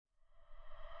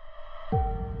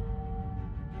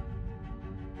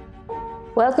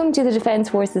Welcome to the Defence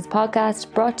Forces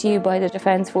podcast, brought to you by the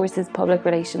Defence Forces Public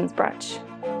Relations Branch.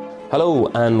 Hello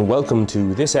and welcome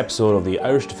to this episode of the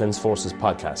Irish Defence Forces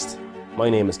podcast. My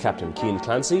name is Captain Cian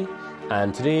Clancy,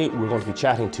 and today we're going to be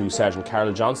chatting to Sergeant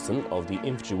Carol Johnston of the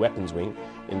Infantry Weapons Wing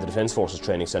in the Defence Forces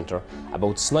Training Centre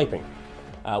about sniping.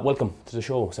 Welcome to the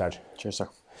show, Sarge. Cheers, sir.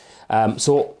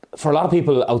 So for a lot of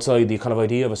people outside, the kind of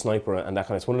idea of a sniper and that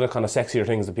kind of, it's one of the kind of sexier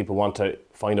things that people want to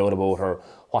find out about, or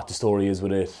what the story is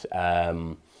with it,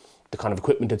 the kind of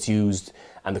equipment that's used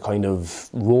and the kind of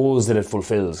roles that it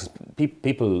fulfills.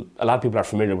 A lot of people are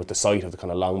familiar with the sight of the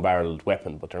kind of long-barreled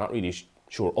weapon, but they're not really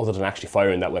sure, other than actually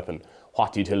firing that weapon,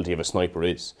 what the utility of a sniper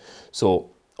is.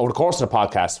 So over the course of the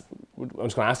podcast, I'm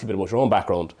just going to ask you a bit about your own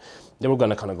background. Then we're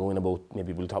going to kind of go in about,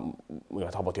 maybe we'll talk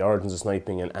about the origins of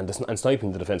sniping and sniping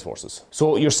in the Defence Forces.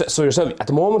 So yourself, at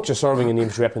the moment you're serving in the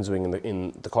Infantry Weapons Wing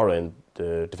in the Curragh, in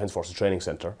the Defence Forces Training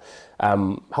Centre. How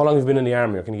long have you been in the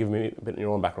Army, or can you give me a bit of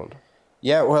your own background?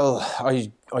 Yeah, well, I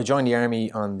joined the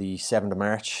Army on the 7th of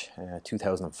March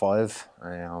 2005.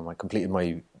 I completed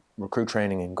my recruit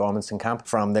training in Gormanston Camp.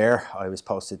 From there, I was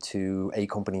posted to A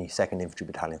Company 2nd Infantry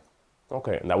Battalion.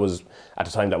 Okay, and that was, at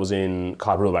the time, that was in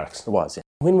Codbrule Barracks? It was, yeah.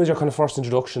 When was your kind of first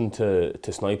introduction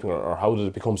to sniping, or how did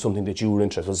it become something that you were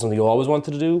interested in? Was it something you always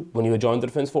wanted to do when you had joined the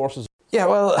Defence Forces? Yeah,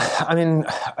 well, I mean,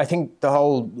 I think the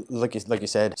whole, like you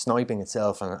said, sniping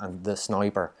itself and the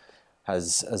sniper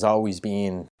has always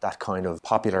been that kind of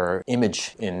popular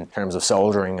image in terms of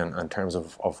soldiering and in terms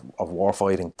of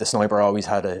warfighting. The sniper always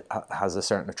has a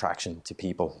certain attraction to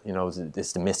people. You know,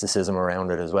 there's the mysticism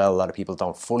around it as well. A lot of people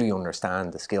don't fully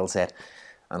understand the skill set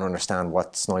and understand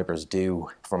what snipers do.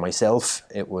 For myself,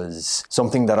 it was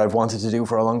something that I've wanted to do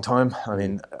for a long time. I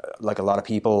mean, like a lot of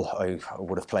people, I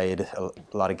would have played a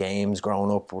lot of games growing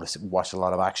up, would have watched a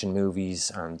lot of action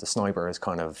movies, and the sniper is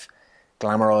kind of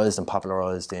glamorized and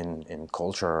popularized in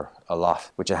culture a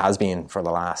lot, which it has been for the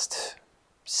last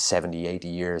 70, 80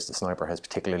 years. The sniper has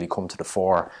particularly come to the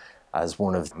fore as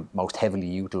one of the most heavily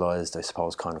utilized, I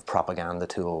suppose, kind of propaganda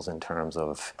tools in terms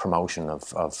of promotion of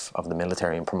the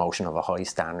military and promotion of a high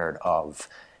standard of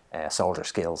soldier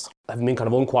skills. Having been kind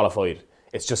of unqualified,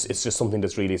 it's just something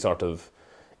that's really sort of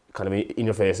kind of in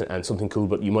your face and something cool,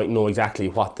 but you might know exactly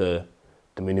what the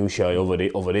minutiae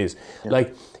of it is. Yeah.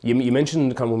 Like you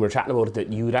mentioned kind of when we were chatting about it,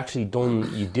 that you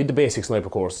did the basic sniper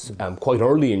course quite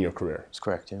early in your career. That's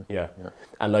correct, yeah.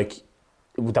 And like,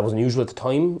 that was unusual at the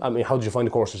time. I mean, how did you find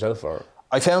the course yourself? Or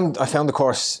I found the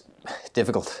course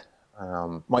difficult.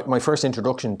 My first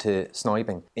introduction to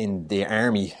sniping in the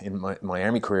Army, in my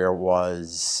Army career,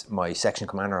 was my section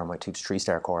commander on my 2 to 3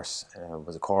 star course.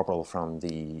 Was a corporal from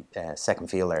the 2nd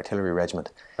Field Artillery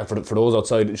Regiment. And for those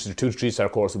outside, the 2 to 3 star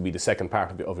course would be the second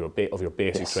part of your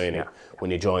basic training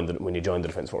when you joined the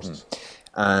Defence Forces.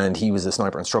 And he was a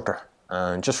sniper instructor.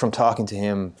 And just from talking to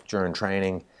him during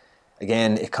training,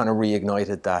 again, it kind of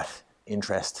reignited that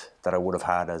interest that I would have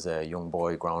had as a young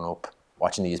boy growing up,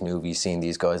 watching these movies, seeing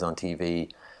these guys on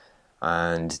TV.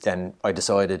 And then I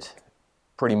decided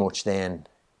pretty much then,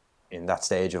 in that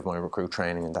stage of my recruit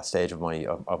training, in that stage of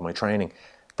my training,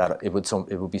 that it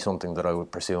would be something that I would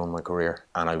pursue in my career.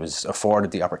 And I was afforded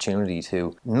the opportunity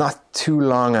to. Not too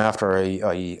long after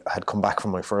I had come back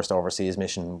from my first overseas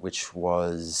mission, which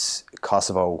was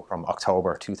Kosovo, from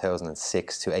October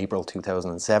 2006 to April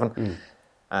 2007.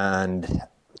 And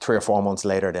 3 or 4 months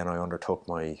later, then I undertook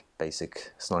my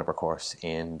basic sniper course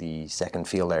in the 2nd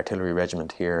Field Artillery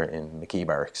Regiment here in McKee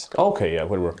Barracks. Okay, yeah,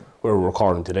 where we're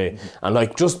recording today. And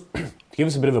like, just give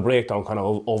us a bit of a breakdown kind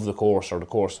of the course, or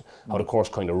how the course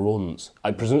kind of runs.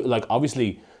 I presume, like,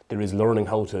 obviously there is learning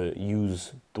how to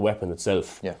use the weapon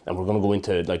itself. Yeah. And we're going to go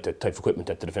into like the type of equipment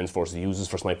that the Defence Forces uses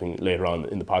for sniping later on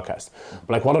in the podcast. But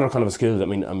like, what other kind of skills? I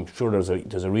mean, I'm sure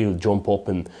there's a real jump up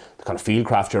in the kind of field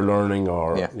craft you're learning,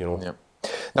 or you know. Yeah.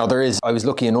 Now there is. I was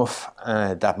lucky enough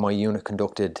that my unit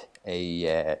conducted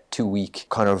a 2-week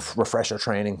kind of refresher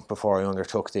training before I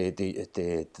undertook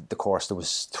the course. There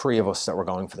was 3 of us that were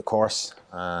going for the course,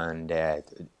 and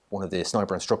one of the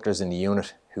sniper instructors in the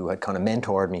unit who had kind of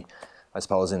mentored me, I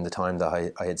suppose, in the time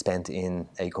that I had spent in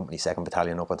A Company 2nd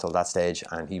Battalion up until that stage,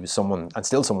 and he was someone, and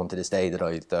still someone to this day,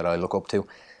 that I look up to,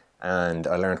 and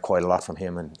I learned quite a lot from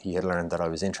him, and he had learned that I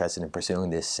was interested in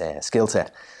pursuing this skill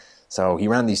set. So he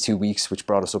ran these 2 weeks, which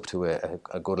brought us up to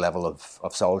a good level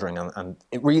of soldiering. And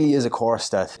it really is a course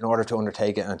that, in order to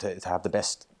undertake it and to have the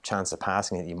best chance of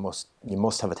passing it, you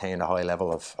must have attained a high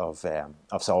level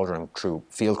of soldiering through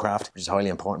fieldcraft, which is highly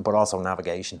important, but also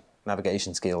navigation.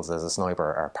 navigation skills as a sniper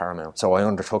are paramount. So I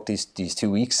undertook these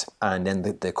 2 weeks, and then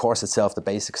the course itself, the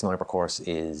basic sniper course,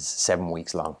 is 7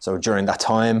 weeks long. So during that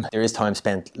time, there is time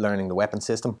spent learning the weapon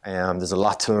system. There's a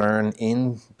lot to learn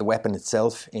in the weapon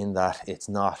itself, in that it's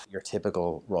not your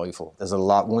typical rifle. There's a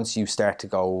lot, once you start to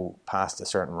go past a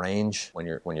certain range when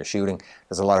you're shooting,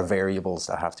 there's a lot of variables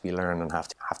that have to be learned and have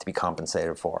to be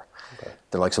compensated for. Okay.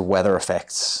 The likes of weather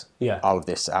effects, all of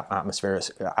this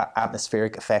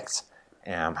atmospheric effects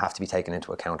have to be taken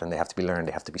into account, and they have to be learned,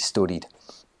 they have to be studied.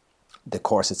 The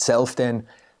course itself then,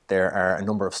 there are a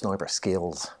number of sniper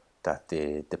skills that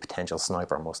the potential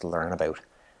sniper must learn about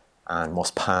and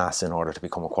must pass in order to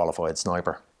become a qualified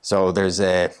sniper. So there's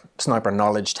a sniper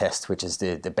knowledge test, which is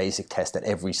the basic test that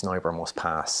every sniper must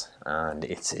pass, and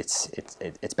it's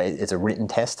a written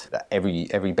test that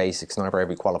every basic sniper,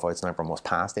 every qualified sniper must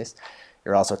pass this.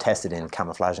 You're also tested in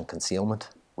camouflage and concealment,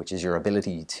 which is your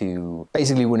ability to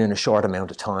basically within a short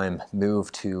amount of time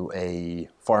move to a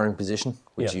firing position,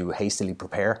 which you hastily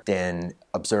prepare. Then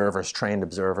trained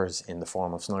observers in the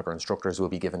form of sniper instructors will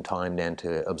be given time then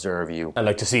to observe you. And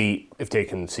like to see if they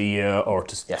can see you, or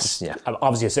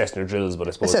obviously assessing your drills, but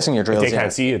I suppose assessing your drills, if they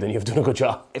can't see you, then you've done a good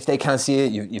job. If they can't see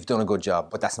you, you've done a good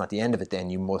job, but that's not the end of it. Then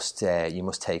you must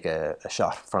take a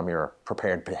shot from your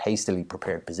hastily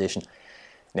prepared position.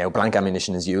 Now, blank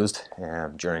ammunition is used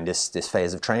during this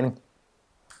phase of training,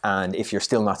 and if you're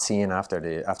still not seeing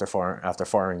after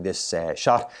firing this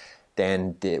shot,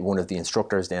 then one of the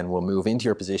instructors then will move into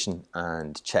your position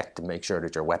and check to make sure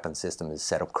that your weapon system is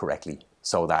set up correctly,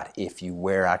 so that if you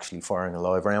were actually firing a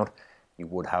live round, you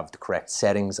would have the correct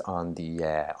settings on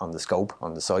the scope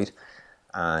on the sight,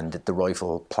 and the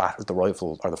rifle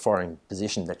or the firing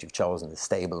position that you've chosen is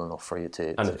stable enough for you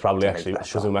to. And it's probably actually, I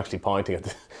presume, actually pointing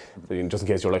at just in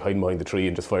case you're like hiding behind the tree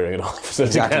and just firing it off. So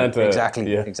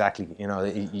exactly. You know,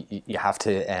 you have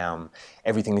to.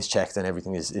 Everything is checked, and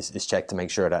everything is checked to make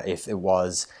sure that if it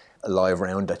was a live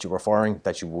round that you were firing,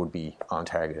 that you would be on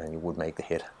target and you would make the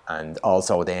hit. And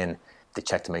also then they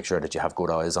check to make sure that you have good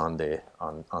eyes on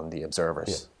the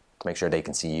observers to make sure they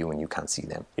can see you and you can't see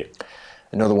them. Yeah.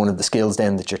 Another one of the skills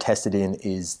then that you're tested in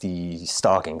is the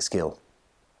stalking skill,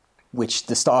 which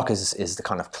the stalk is the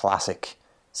kind of classic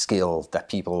skill that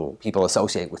people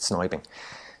associate with sniping.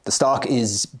 The stalk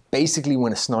is basically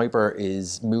when a sniper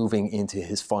is moving into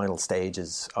his final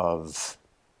stages of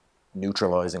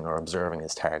neutralizing or observing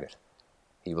his target.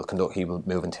 He will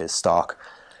move into his stalk,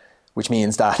 which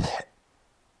means that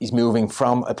he's moving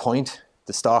from a point.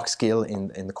 The stalk skill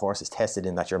in the course is tested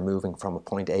in that you're moving from a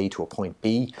point A to a point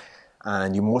B,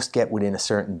 and you must get within a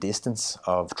certain distance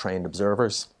of trained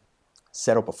observers,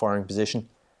 set up a firing position,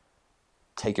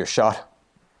 take your shot,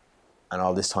 and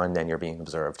all this time then you're being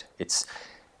observed. It's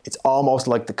almost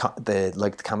like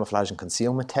the camouflage and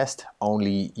concealment test,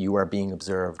 only you are being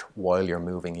observed while you're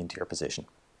moving into your position.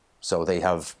 So they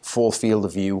have full field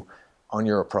of view on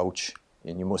your approach,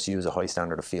 and you must use a high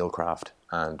standard of fieldcraft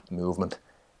and movement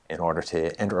in order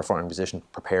to enter a firing position,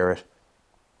 prepare it,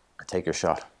 and take your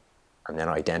shot, and then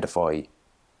identify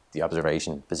the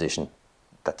observation position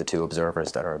that the two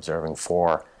observers that are observing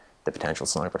for the potential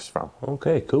snipers from.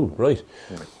 Okay, cool, right.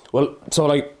 Mm. Well, so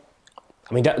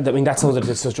that sounds like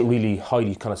it's such a really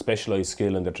highly kind of specialised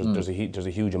skill, and that there's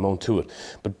a huge amount to it.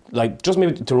 But like, just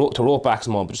maybe to roll back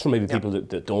some more, but just for maybe people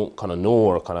that don't kind of know,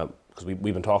 or kind of, because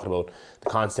we've been talking about the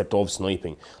concept of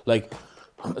sniping, like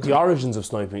the origins of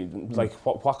sniping, like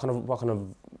what kind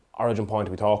of origin point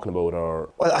are we talking about? Or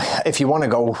well, if you want to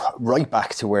go right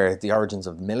back to where the origins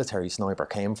of military sniper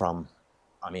came from,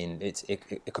 I mean,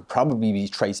 it could probably be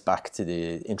traced back to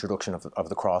the introduction of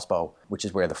the crossbow, which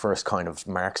is where the first kind of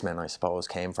marksmen, I suppose,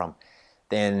 came from.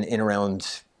 Then in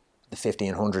around the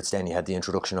 1500s, then you had the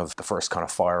introduction of the first kind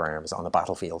of firearms on the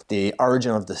battlefield. The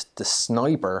origin of the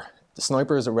sniper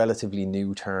is a relatively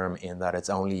new term in that it's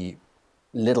only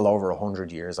little over 100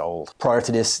 years old. Prior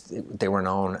to this, they were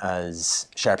known as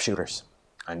sharpshooters,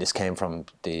 and this came from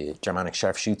the Germanic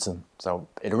Scharfschützen. So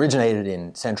it originated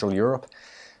in Central Europe,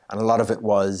 and a lot of it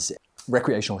was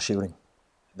recreational shooting.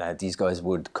 These guys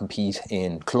would compete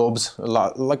in clubs, a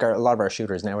lot of our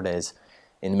shooters nowadays.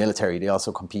 In the military, they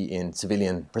also compete in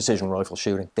civilian precision rifle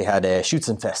shooting. They had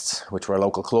Schützenfests, which were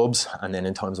local clubs, and then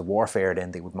in times of warfare,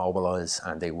 then they would mobilise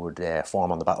and they would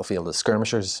form on the battlefield as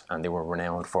skirmishers, and they were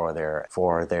renowned for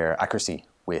their accuracy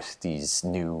with these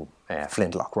new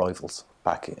flintlock rifles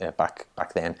back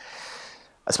then.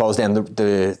 I suppose then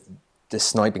the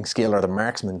sniping skill, or the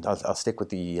marksman, I'll stick with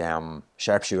the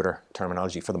sharpshooter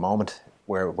terminology for the moment,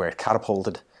 where it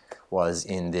catapulted was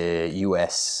in the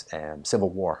US Civil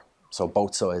War. So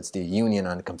both sides, the Union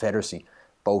and the Confederacy,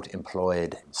 both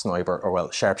employed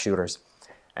sharpshooters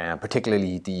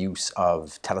particularly the use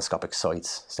of telescopic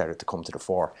sights started to come to the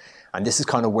fore. And this is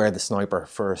kind of where the sniper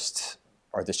first,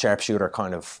 or the sharpshooter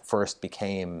kind of first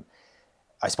became,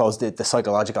 I suppose, the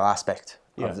psychological aspect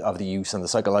of the use and the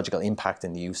psychological impact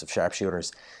in the use of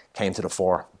sharpshooters came to the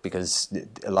fore, because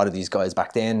a lot of these guys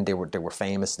back then, they were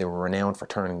famous, they were renowned for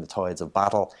turning the tides of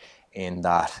battle, in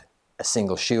that a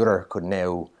single shooter could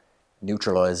now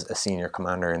neutralize a senior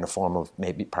commander in the form of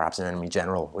maybe perhaps an enemy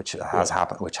general, which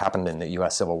happened in the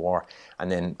US Civil War.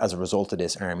 And then as a result of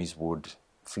this, armies would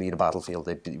flee the battlefield,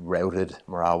 they'd be routed,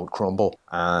 morale would crumble.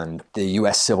 And the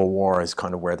US Civil War is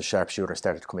kind of where the sharpshooter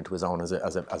started to come into his own as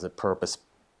a purpose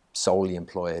solely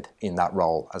employed in that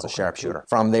role as a sharpshooter.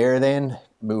 From there then,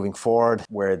 moving forward,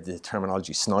 where the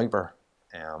terminology sniper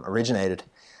originated,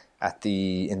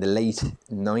 in the late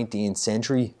 19th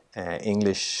century,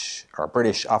 English or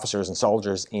British officers and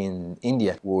soldiers in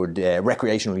India would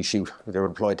recreationally shoot. They were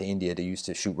deployed to India. They used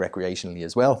to shoot recreationally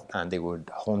as well, and they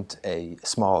would hunt a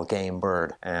small game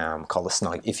bird called a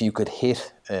snipe. If you could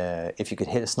hit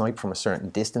a snipe from a certain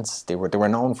distance, they were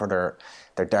known for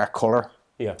their dark color.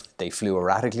 Yeah. They flew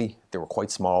erratically. They were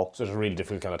quite small. So it's a really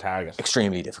difficult kind of target.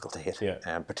 Extremely difficult to hit.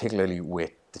 Yeah. Particularly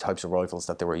with the types of rifles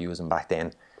that they were using back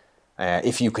then.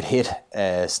 If you could hit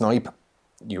a snipe,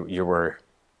 your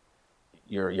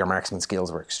marksman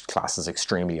skills were classed as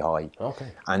extremely high.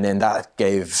 Okay. And then that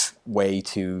gave way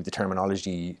to the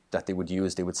terminology that they would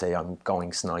use. They would say, "I'm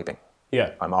going sniping."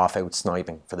 Yeah. "I'm off out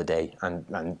sniping for the day,"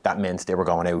 and that meant they were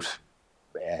going out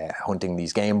hunting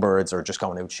these game birds, or just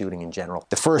going out shooting in general.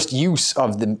 The first use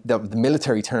of the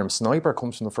military term sniper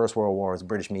comes from the First World War, as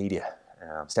British media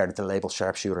started to label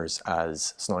sharpshooters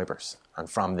as snipers. And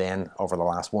from then, over the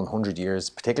last 100 years,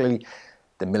 particularly,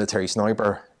 the military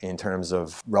sniper, in terms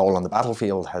of role on the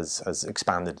battlefield, has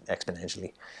expanded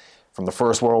exponentially. From the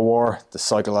First World War, the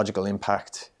psychological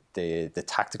impact, the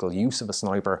tactical use of a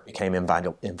sniper became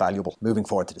invaluable. Moving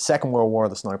forward to the Second World War,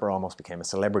 the sniper almost became a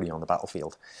celebrity on the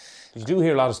battlefield. You do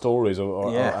hear a lot of stories,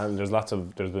 and there's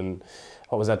been,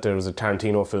 what was that? There was a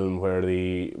Tarantino film where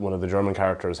one of the German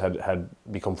characters had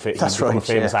become become a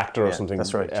famous actor or something.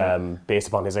 That's right. Based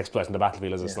upon his exploit in the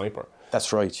battlefield as a sniper.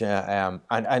 That's right. Yeah,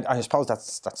 and I suppose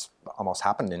that's almost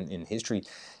happened in history.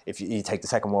 If you take the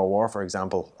Second World War, for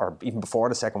example, or even before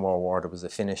the Second World War, there was a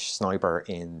Finnish sniper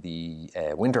in the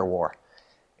Winter War,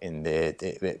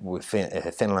 with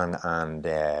Finland and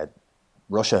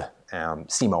Russia.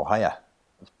 Simo Häyhä,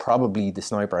 probably the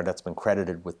sniper that's been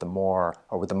credited with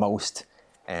the most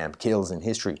kills in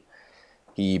history.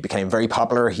 He became very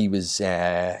popular. He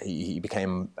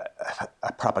became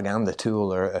a propaganda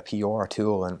tool, or a PR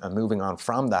tool, and moving on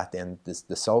from that, then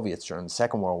the Soviets during the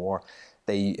Second World War,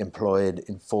 they employed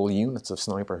in full units of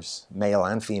snipers, male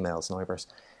and female snipers.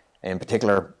 In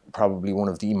particular, probably one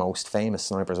of the most famous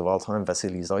snipers of all time,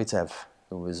 Vasily Zaitsev,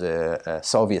 who was a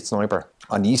Soviet sniper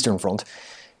on the Eastern Front.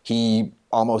 He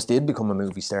almost did become a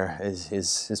movie star.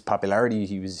 His popularity,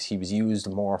 he was used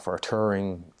more for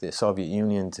touring the Soviet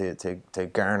Union to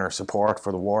garner support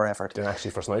for the war effort than actually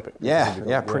for sniping.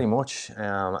 Yeah, pretty much.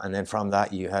 And then from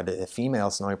that, you had a female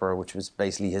sniper, which was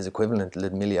basically his equivalent,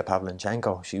 Lyudmila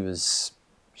Pavlichenko.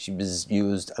 She was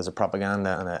used as a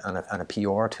propaganda and a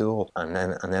PR tool, and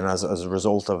then as a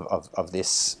result of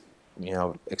this,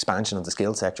 expansion of the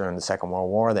skill set during the Second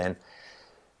World War, then.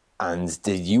 And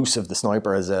the use of the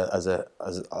sniper as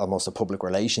almost a public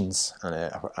relations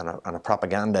and a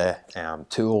propaganda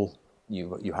tool.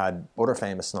 You had other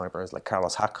famous snipers like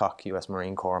Carlos Hathcock, U.S.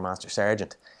 Marine Corps Master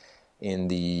Sergeant, in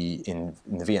the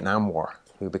Vietnam War,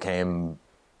 who became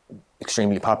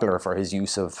extremely popular for his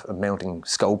use of mounting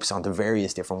scopes onto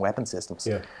various different weapon systems.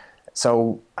 Yeah.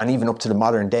 So, and even up to the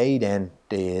modern day, then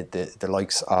the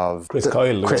likes of Chris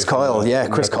Kyle. Chris Kyle.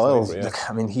 Sniper, yeah.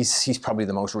 I mean, he's probably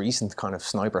the most recent kind of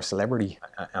sniper celebrity,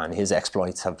 and his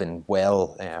exploits have been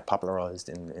well popularized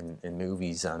in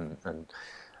movies and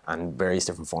various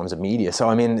different forms of media. So,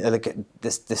 I mean, like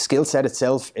the skill set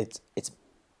itself,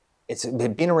 it's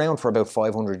been around for about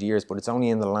 500 years, but it's only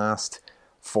in the last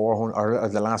 400 or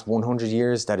the last 100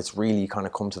 years that it's really kind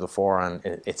of come to the fore, and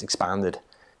it's expanded.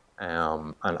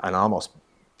 And almost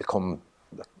become,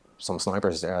 some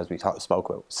snipers there, as we spoke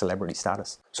about, celebrity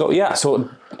status. So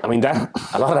I mean, a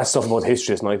lot of that stuff about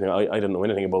history of sniping, I didn't know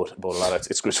anything about a lot of it.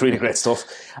 It's really great stuff.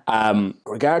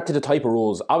 Regard to the type of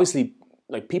roles, obviously,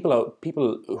 like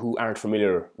people who aren't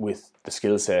familiar with the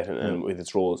skill set and with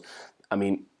its roles, I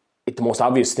mean, the most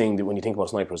obvious thing that when you think about a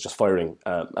sniper is just firing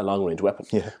a long range weapon.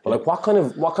 Yeah. But like, what kind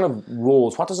of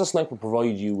roles? What does a sniper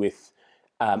provide you with?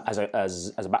 As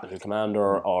a battlefield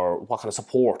commander, or what kind of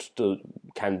support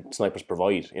can snipers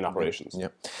provide in operations? Yeah.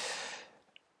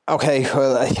 Okay,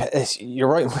 well, you're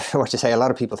right. What you say. A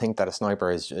lot of people think that a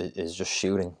sniper is just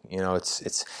shooting. You know,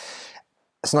 it's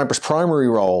a sniper's primary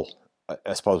role,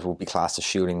 I suppose, would be classed as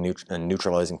shooting and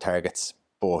neutralizing targets,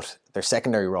 but their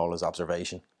secondary role is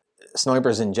observation.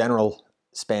 Snipers in general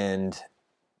spend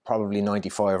probably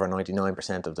 95 or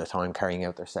 99% of the time carrying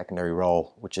out their secondary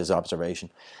role, which is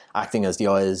observation, acting as the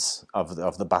eyes of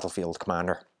the battlefield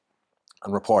commander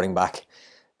and reporting back.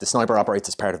 The sniper operates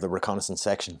as part of the reconnaissance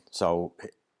section, so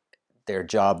their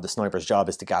job, the sniper's job,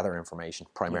 is to gather information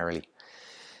primarily.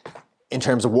 In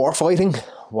terms of warfighting,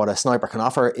 what a sniper can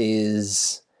offer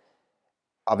is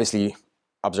obviously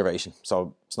observation.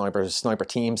 So snipers, sniper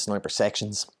teams, sniper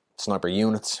sections, sniper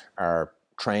units are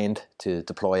trained to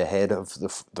deploy ahead of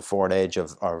the forward edge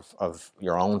of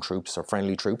your own troops or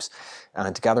friendly troops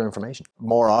and to gather information.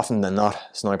 More often than not,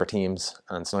 sniper teams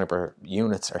and sniper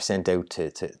units are sent out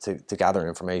to gather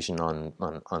information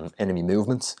on enemy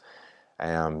movements,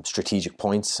 strategic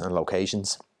points and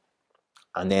locations.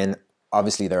 And then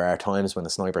obviously there are times when a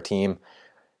sniper team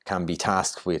can be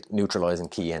tasked with neutralizing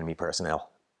key enemy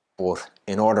personnel. But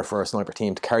in order for a sniper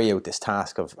team to carry out this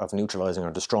task of neutralizing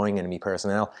or destroying enemy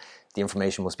personnel, the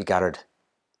information must be gathered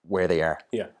where they are.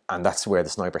 Yeah. And that's where the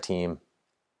sniper team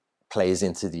plays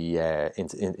into the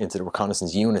into the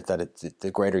reconnaissance unit,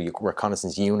 the greater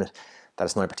reconnaissance unit that a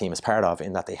sniper team is part of,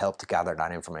 in that they help to gather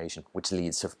that information, which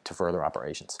leads to further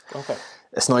operations. Okay.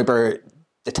 A sniper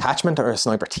detachment or a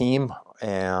sniper team,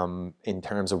 in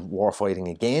terms of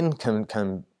warfighting, again,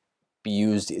 can be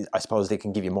used. I suppose they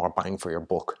can give you more bang for your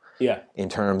buck. Yeah. In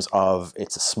terms of,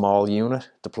 it's a small unit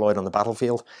deployed on the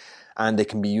battlefield, and they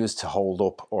can be used to hold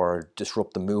up or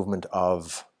disrupt the movement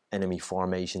of enemy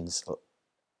formations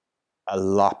a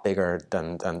lot bigger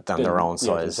than their own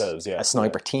size. A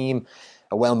sniper team,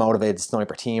 a well-motivated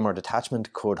sniper team or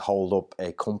detachment could hold up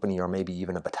a company or maybe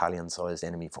even a battalion-sized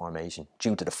enemy formation,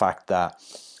 due to the fact that,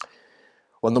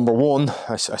 well, number one,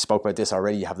 I spoke about this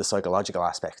already, you have the psychological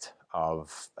aspect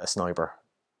of a sniper,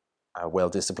 a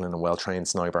well-disciplined and well-trained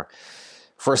sniper.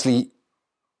 Firstly,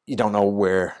 you don't know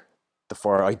where the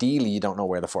fire, ideally you don't know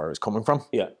where the fire is coming from.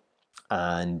 Yeah.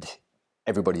 And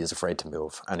everybody is afraid to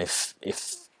move. And if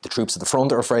the troops at the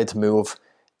front are afraid to move,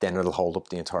 then it'll hold up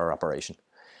the entire operation.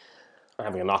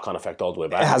 Having a knock-on effect all the way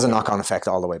back. It has a knock-on effect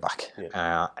all the way back.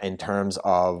 Yeah. In terms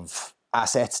of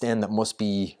assets then that must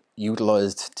be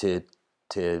utilised to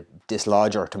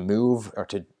dislodge or to move or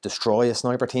to destroy a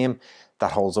sniper team,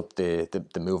 that holds up the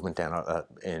movement then,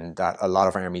 in that a lot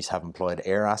of armies have employed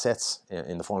air assets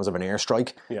in the forms of an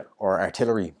airstrike, or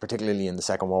artillery, particularly in the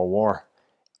Second World War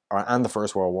and the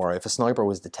First World War. If a sniper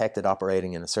was detected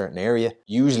operating in a certain area,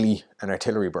 usually an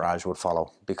artillery barrage would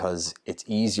follow, because it's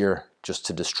easier just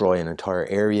to destroy an entire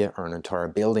area or an entire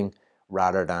building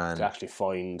rather than to actually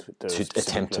find to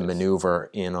attempt to maneuver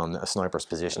in on a sniper's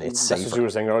position. It's safer. That's what you were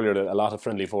saying earlier, that a lot of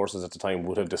friendly forces at the time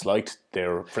would have disliked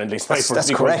their friendly snipers.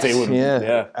 That's correct. They would,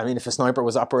 yeah. I mean, if a sniper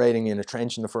was operating in a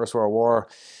trench in the First World War,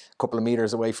 a couple of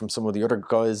meters away from some of the other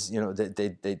guys, you know,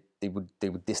 they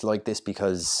would dislike this,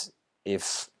 because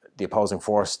if the opposing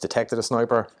force detected a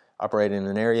sniper operating in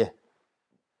an area,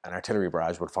 an artillery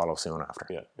barrage would follow soon after.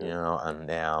 Yeah. You know,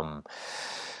 and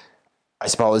I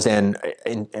suppose then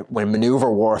when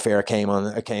maneuver warfare came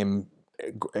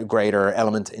a greater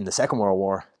element in the Second World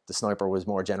War, the sniper was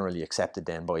more generally accepted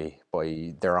then by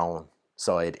their own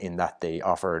side, in that they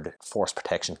offered force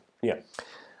protection. Yeah.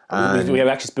 We have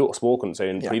actually spoken,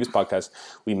 say, in previous podcasts,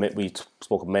 we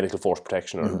spoke of medical force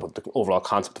protection, but the overall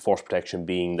concept of force protection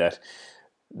being that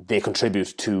they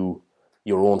contribute to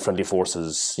your own friendly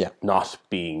forces not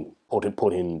being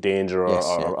put in danger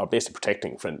or basically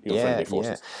protecting your friendly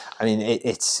forces. Yeah. I mean,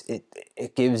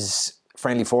 it gives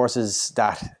friendly forces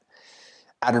that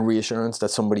added reassurance that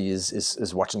somebody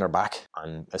is watching their back,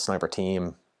 and a sniper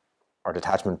team or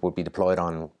detachment would be deployed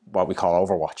on what we call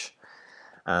overwatch.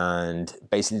 And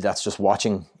basically that's just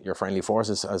watching your friendly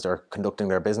forces as they're conducting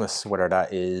their business, whether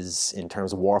that is in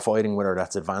terms of warfighting, whether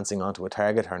that's advancing onto a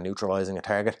target or neutralizing a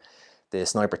target. The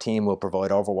sniper team will provide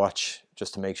overwatch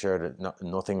just to make sure that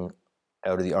nothing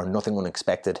nothing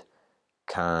unexpected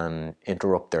can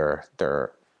interrupt their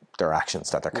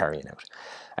actions that they're carrying out.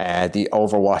 The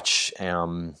Overwatch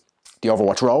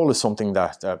role is something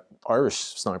that Irish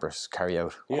snipers carry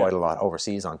out quite a lot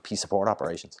overseas on peace support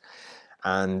operations.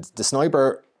 And the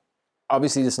sniper,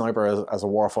 obviously the sniper as a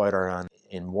warfighter and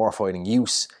in warfighting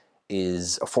use,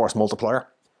 is a force multiplier,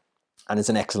 and it's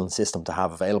an excellent system to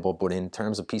have available. But in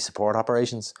terms of peace support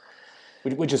operations,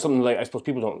 which is something like, I suppose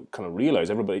people don't kind of realise,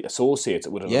 everybody associates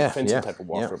it with an offensive type of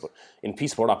warfare, but in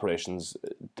peace support operations,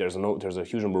 there's a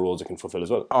huge number of roles it can fulfil as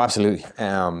well. Oh, absolutely.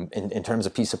 In terms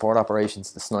of peace support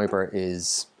operations, the sniper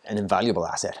is an invaluable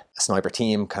asset. A sniper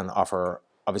team can offer,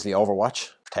 obviously, overwatch,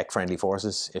 protect friendly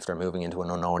forces if they're moving into an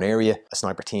unknown area. A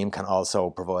sniper team can also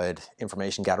provide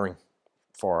information gathering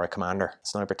for a commander. A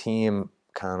sniper team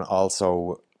can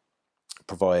also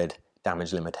provide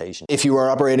damage limitation. If you are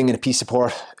operating in a peace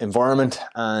support environment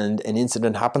and an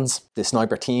incident happens, the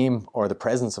sniper team or the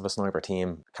presence of a sniper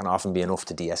team can often be enough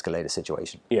to de-escalate a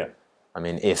situation. Yeah. I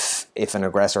mean, if an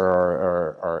aggressor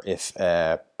or if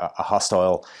a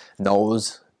hostile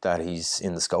knows that he's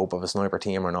in the scope of a sniper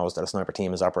team or knows that a sniper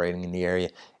team is operating in the area,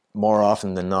 more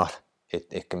often than not,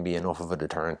 it can be enough of a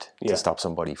deterrent to stop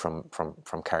somebody from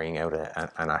carrying out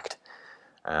an act.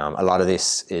 A lot of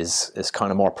this is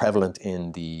kind of more prevalent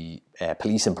in the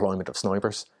police employment of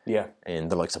snipers. Yeah. In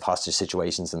the likes of hostage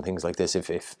situations and things like this.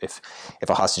 If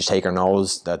a hostage taker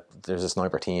knows that there's a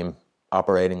sniper team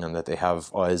operating and that they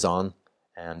have eyes on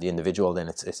the individual, then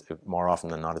it's more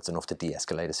often than not, it's enough to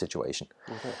de-escalate a situation.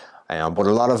 Okay. But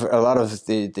a lot of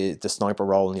the sniper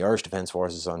role in the Irish Defence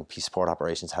Forces on peace support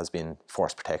operations has been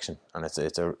force protection, and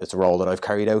it's a role that I've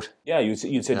carried out. Yeah, you'd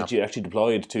say that you actually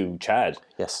deployed to Chad.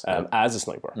 Yes. As a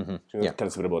sniper. Mm-hmm. Tell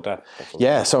us a bit about that.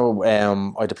 Yeah, so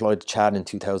I deployed to Chad in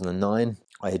 2009.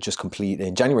 I had just completed,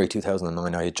 in January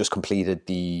 2009, I had just completed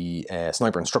the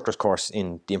sniper instructors course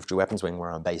in the Infantry Weapons Wing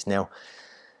where I'm based now.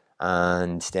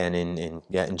 And then in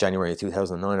January of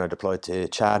 2009, I deployed to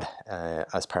Chad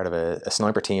as part of a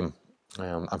sniper team.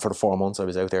 And for the 4 months I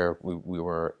was out there, we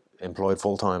were employed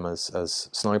full-time as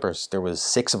snipers. There was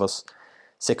 6 of us,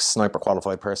 6 sniper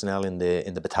qualified personnel in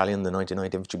the battalion, the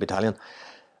 99th Infantry Battalion.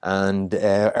 And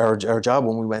our job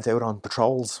when we went out on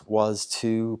patrols was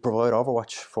to provide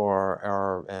overwatch for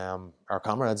our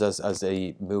comrades as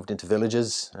they moved into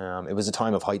villages. It was a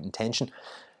time of heightened tension,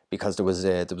 because there was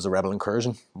a rebel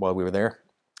incursion while we were there,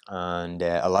 and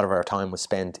a lot of our time was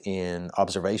spent in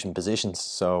observation positions.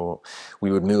 So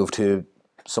we would move to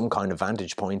some kind of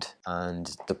vantage point and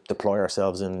deploy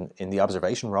ourselves in the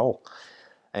observation role,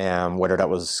 whether that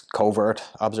was covert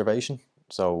observation.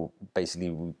 So basically,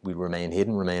 we remain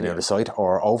hidden, remain out of sight,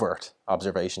 or overt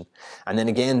observation. And then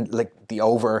again, like the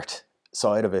overt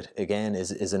side of it again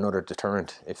is another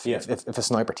deterrent. If a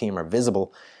sniper team are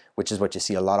visible, which is what you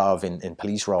see a lot of in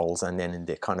police roles, and then in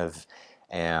the kind of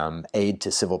aid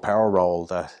to civil power role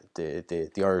that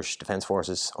the Irish Defence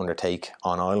Forces undertake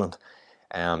on island.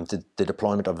 The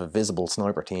deployment of a visible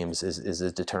sniper teams is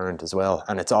a deterrent as well,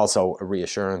 and it's also a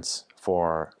reassurance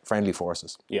for friendly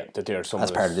forces. Yeah, that they're someone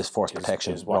as part of this force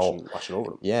protection role. Watching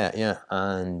over them. Yeah,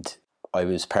 and I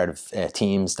was part of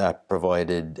teams that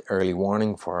provided early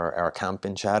warning for our camp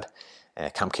in Chad,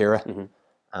 Camp Kira. Mm-hmm.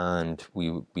 And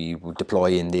we would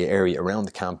deploy in the area around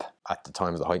the camp at the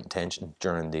time of the heightened tension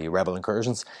during the rebel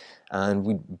incursions, and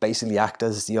we'd basically act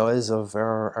as the eyes of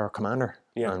our commander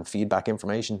and feed back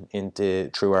information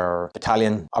through our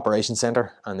battalion operations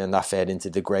centre, and then that fed into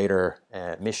the greater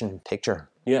mission picture.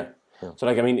 Yeah. So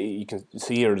you can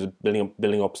see here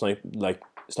building up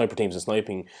sniper teams and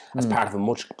sniping as part of a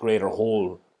much greater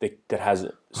whole that has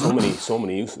so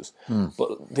many uses.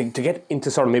 But to get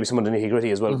into sort of maybe some of the nitty-gritty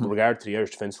as well with regard to the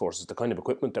Irish Defence Forces, the kind of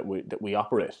equipment that we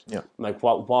operate. Yeah. Like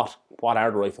what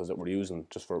are the rifles that we're using,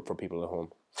 just for people at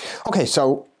home? Okay,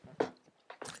 so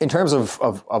in terms of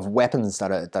weapons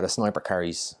that a sniper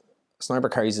carries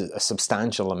a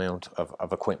substantial amount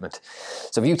of equipment.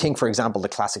 So if you think, for example, the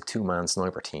classic 2-man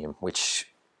sniper team, which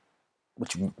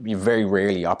you very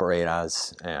rarely operate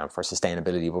as for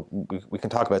sustainability, but we can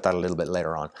talk about that a little bit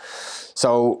later on.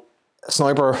 So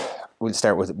sniper, we'll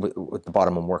start with the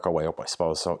bottom and work our way up, I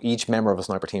suppose. So each member of a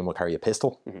sniper team will carry a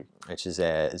pistol, which is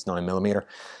 9mm,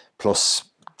 plus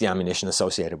the ammunition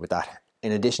associated with that.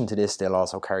 In addition to this, they'll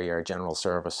also carry our general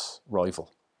service rifle,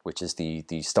 which is the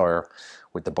Steyr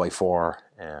with the by-4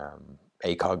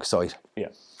 ACOG sight. Yeah.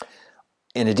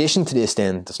 In addition to this,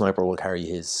 then, the sniper will carry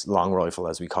his long rifle,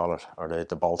 as we call it, or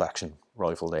the bolt-action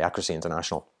rifle, the Accuracy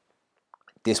International.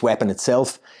 This weapon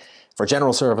itself, for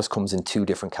general service, comes in 2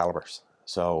 different calibers.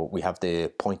 So we have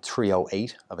the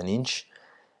 .308 of an inch,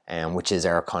 which is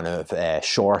our kind of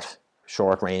short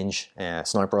range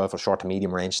sniper rifle, short to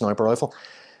medium range sniper rifle.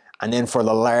 And then for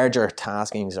the larger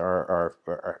taskings or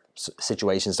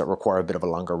situations that require a bit of a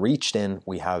longer reach, then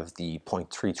we have the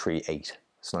 .338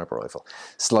 sniper rifle.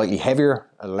 Slightly heavier,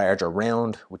 a larger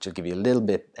round, which will give you a little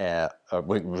bit,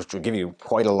 which will give you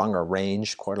quite a longer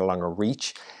range, quite a longer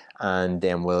reach, and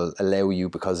then will allow you,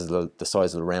 because of the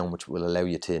size of the round, which will allow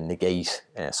you to negate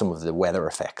some of the weather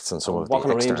effects and some of the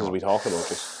external. What kind of ranges are we talking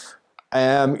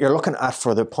about? You're looking at,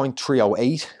 for the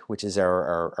 .308, which is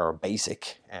our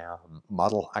basic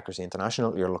model, Accuracy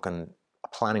International, you're looking a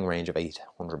planning range of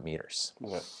 800 meters.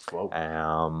 Yeah.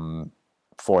 Wow.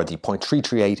 For the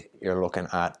 .338, you're looking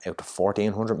at out to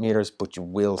 1,400 meters, but you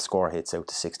will score hits out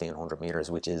to 1,600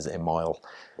 meters, which is a mile.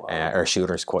 Wow. Our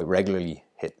shooters quite regularly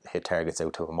hit targets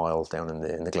out to a mile down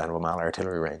in the Glenville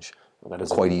artillery range. Well, that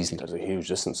is quite easily. That's a huge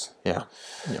distance. Yeah.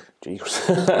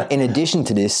 In addition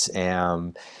to this,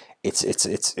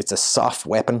 it's a soft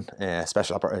weapon, a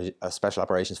special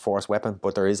operations force weapon,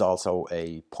 but there is also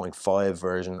a .5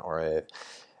 version, or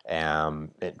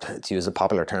to use a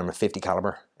popular term, a 50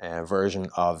 caliber version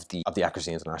of the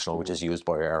Accuracy International, which is used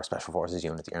by our Special Forces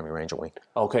unit, the Army Ranger Wing.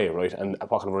 Okay, right. And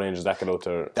what kind of range does that get out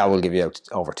to? That will give you out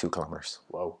over 2 kilometers.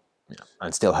 Wow. Yeah.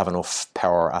 And still have enough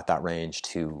power at that range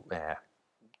to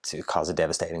cause a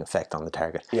devastating effect on the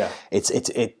target. Yeah.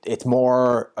 It's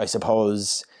more, I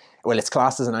suppose. Well, it's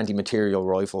classed as an anti-material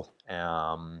rifle.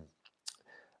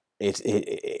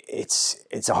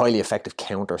 It's a highly effective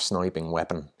counter-sniping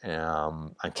weapon,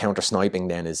 and counter-sniping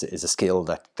then is a skill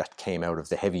that came out of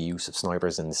the heavy use of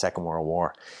snipers in the Second World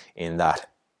War, in that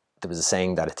there was a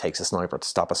saying that it takes a sniper to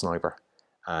stop a sniper.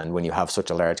 And when you have such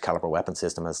a large caliber weapon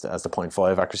system as the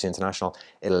 .5 Accuracy International,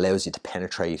 it allows you to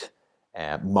penetrate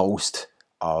most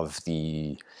of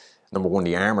the, number one,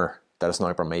 the armour that a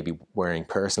sniper may be wearing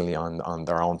personally on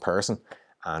their own person,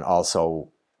 and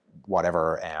also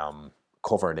whatever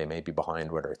cover they may be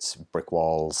behind, whether it's brick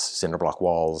walls, cinder block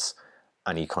walls,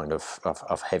 any kind of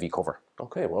heavy cover.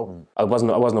 Okay, well, I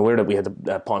wasn't aware that we had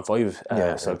the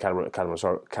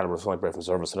 .5 caliber sniper rifle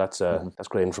service. So that's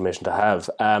great information to have.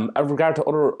 With regard to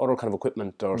other kind of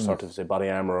equipment, or sort of say body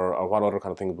armor, or what other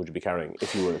kind of things would you be carrying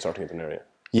if you were inserting into an area?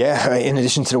 Yeah, in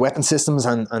addition to the weapon systems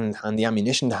and the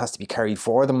ammunition that has to be carried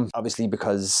for them, obviously,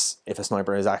 because if a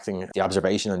sniper is acting, the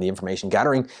observation and the information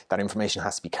gathering, that information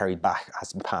has to be carried back, has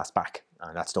to be passed back.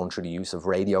 And that's done through the use of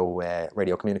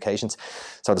radio communications.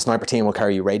 So the sniper team will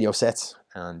carry radio sets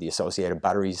and the associated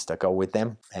batteries that go with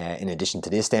them. In addition to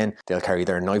this then, they'll carry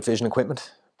their night vision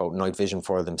equipment, both night vision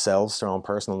for themselves, their own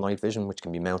personal night vision, which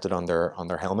can be mounted on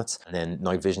their helmets, and then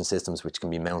night vision systems which can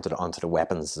be mounted onto the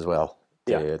weapons as well.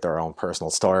 Their own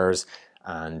personal stars,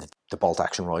 and the bolt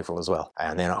action rifle as well.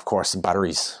 And then of course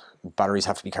batteries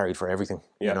have to be carried for everything.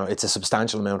 You know, it's a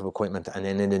substantial amount of equipment. And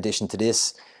then in addition to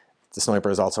this, the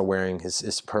sniper is also wearing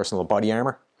his personal body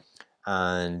armor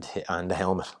and the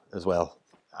helmet as well.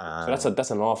 So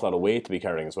that's an awful lot of weight to be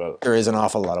carrying as well. There is an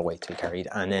awful lot of weight to be carried.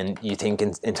 And then you think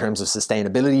in terms of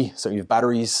sustainability, so you have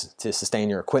batteries to sustain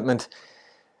your equipment,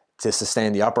 to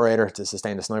sustain the operator, to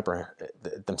sustain the sniper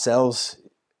themselves.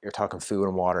 You're talking food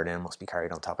and water then must be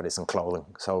carried on top of this, and clothing.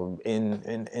 So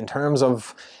in terms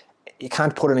of, you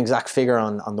can't put an exact figure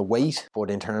on the weight, but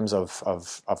in terms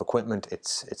of equipment,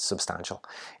 it's substantial.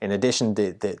 In addition,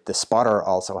 the spotter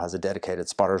also has a dedicated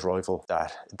spotter's rifle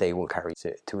that they will carry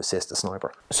to assist the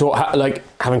sniper. So, like,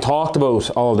 having talked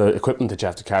about all the equipment that you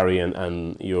have to carry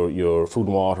and your food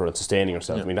and water and sustaining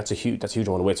yourself, I mean, that's a huge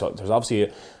amount of weight. So there's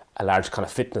obviously a large kind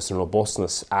of fitness and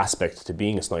robustness aspect to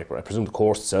being a sniper. I presume the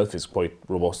course itself is quite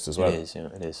robust as well. It is, yeah,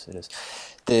 it is.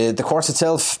 The course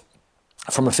itself,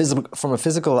 from a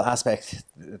physical aspect,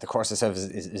 the course itself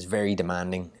is very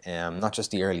demanding. Not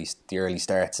just the early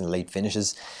starts and late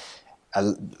finishes.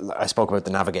 I spoke about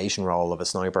the navigation role of a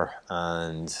sniper,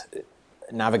 and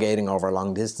navigating over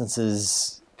long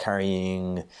distances,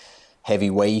 carrying heavy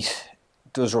weight,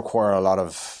 does require a lot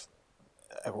of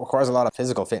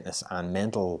physical fitness and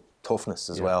mental toughness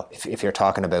as well. If you're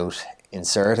talking about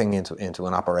inserting into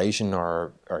an operation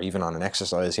or even on an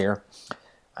exercise here,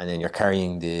 and then you're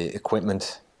carrying the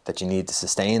equipment that you need to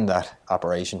sustain that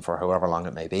operation for however long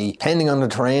it may be, depending on the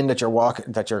terrain that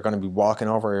you're going to be walking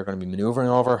over, you're going to be maneuvering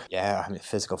over. Yeah, I mean,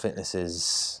 physical fitness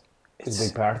is a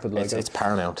big part of it. It's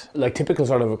paramount. Like typical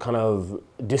sort of kind of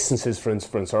distances for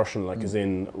insertion, like as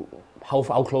in how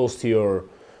close to your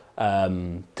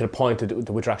to the point at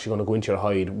which you're actually going to go into your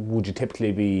hide would you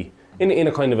typically be in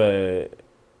a kind of a,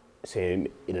 say,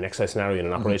 in an exercise scenario, in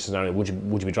an operation scenario, would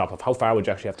you be dropped off? How far would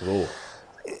you actually have to go?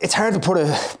 It's hard to put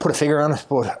a figure on it,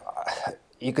 but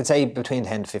you could say between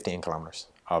 10 to 15 kilometers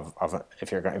of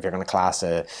if you're going to class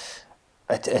a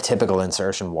typical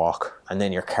insertion walk, and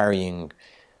then you're carrying,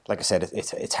 like I said,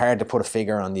 it's hard to put a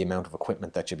figure on the amount of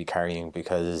equipment that you'll be carrying,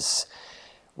 because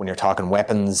when you're talking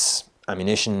weapons,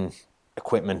 ammunition,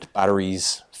 equipment,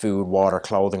 batteries, food, water,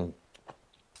 clothing,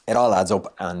 it all adds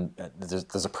up, and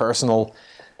there's a personal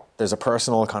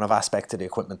kind of aspect to the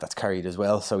equipment that's carried as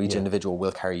well. So each individual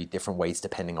will carry different weights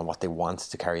depending on what they want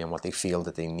to carry and what they feel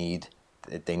that they need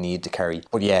to carry.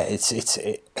 But yeah,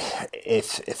 if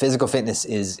physical fitness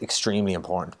is extremely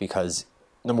important, because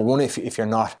number one, if you're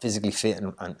not physically fit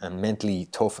and mentally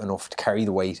tough enough to carry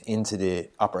the weight into the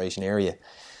operation area,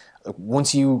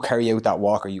 once you carry out that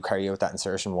walk or you carry out that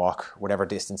insertion walk, whatever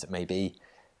distance it may be,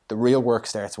 The real work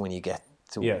starts when you get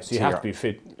to... Yeah, so you have to be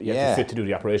fit. You have to be fit to do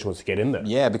the operation once you get in there.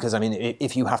 Yeah, because I mean,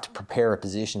 if you have to prepare a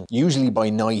position, usually by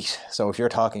night, so if you're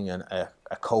talking a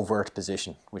covert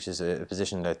position, which is a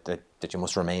position that you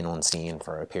must remain unseen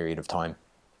for a period of time.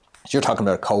 So you're talking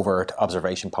about a covert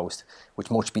observation post,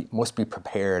 which must be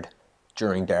prepared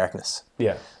during darkness.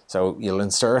 Yeah. So you'll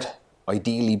insert,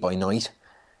 ideally by night,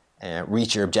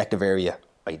 reach your objective area,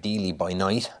 ideally by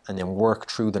night, and then work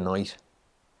through the night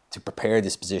to prepare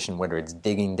this position, whether it's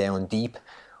digging down deep,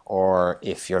 or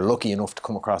if you're lucky enough to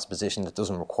come across a position that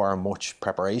doesn't require much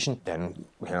preparation, then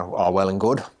all well and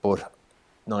good. But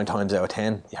 9 times out of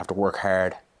 10, you have to work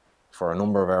hard for a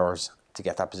number of hours to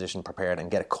get that position prepared and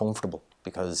get it comfortable,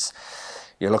 because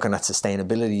you're looking at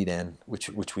sustainability then,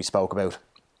 which we spoke about.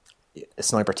 A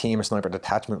sniper team or sniper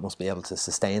detachment must be able to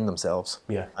sustain themselves.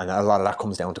 Yeah. And a lot of that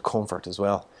comes down to comfort as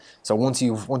well. So once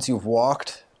you've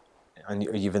walked and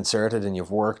you've inserted and you've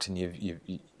worked and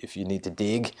if you need to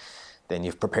dig, then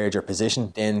you've prepared your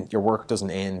position, then your work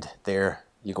doesn't end there.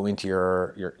 You go into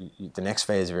the next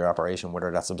phase of your operation,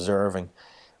 whether that's observing,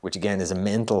 which again is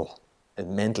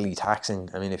mentally taxing.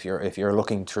 I mean, if you're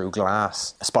looking through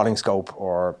glass, a spotting scope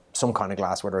or some kind of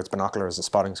glass, whether it's binoculars, a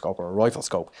spotting scope or a rifle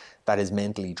scope, that is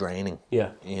mentally draining.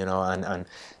 Yeah. And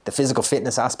the physical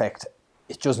fitness aspect,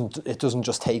 it doesn't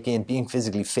just take in, being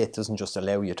physically fit doesn't just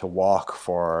allow you to walk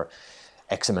for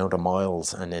X amount of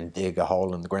miles and then dig a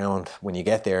hole in the ground. When you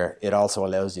get there, it also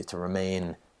allows you to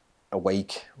remain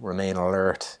awake, remain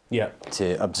alert,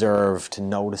 to observe, to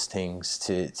notice things,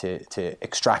 to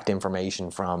extract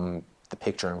information from the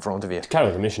picture in front of you. To carry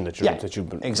out the mission that you've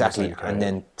been... Exactly. And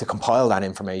then to compile that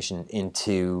information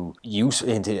into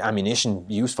ammunition,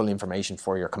 useful information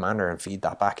for your commander, and feed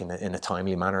that back in a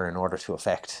timely manner in order to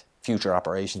affect future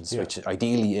operations, which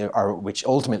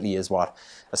ultimately is what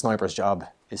a sniper's job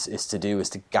is to do, is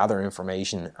to gather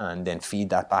information and then feed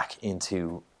that back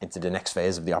into the next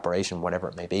phase of the operation, whatever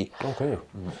it may be. Okay.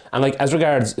 And like, as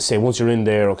regards, say, once you're in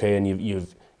there, okay, and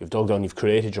you've dug down, you've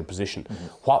created your position,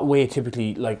 what way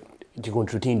typically, like, do you go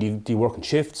into routine? Do you work in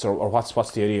shifts, or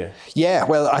what's the idea? Yeah,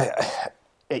 well,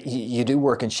 you do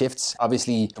work in shifts.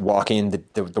 Obviously, walk in,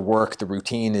 the work, the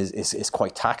routine is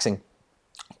quite taxing.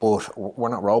 But we're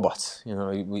not robots.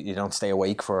 You don't stay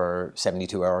awake for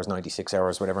 72 hours, 96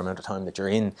 hours, whatever amount of time that you're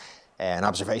in an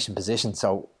observation position.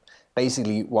 So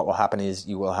basically what will happen is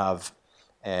you will have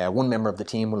one member of the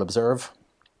team will observe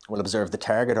the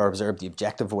target or observe the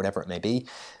objective, whatever it may be.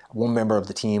 One member of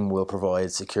the team will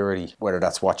provide security, whether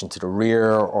that's watching to the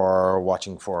rear or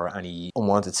watching for any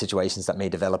unwanted situations that may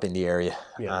develop in the area.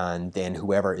 Yeah. And then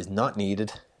whoever is not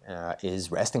needed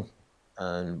is resting.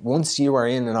 And once you are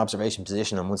in an observation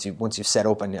position, and once you've set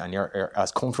up and you're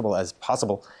as comfortable as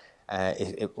possible,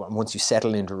 once you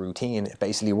settle into routine, it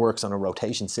basically works on a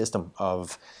rotation system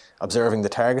of observing the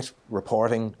target,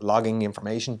 reporting, logging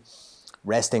information,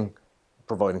 resting,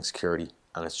 providing security,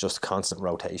 and it's just constant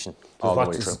rotation all the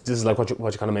way through. This is like what you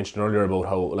kind of mentioned earlier about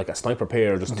how like a sniper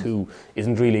pair, just two,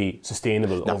 isn't really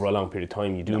sustainable over a long period of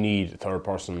time. You do need a third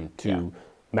person to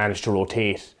manage to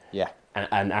rotate. Yeah.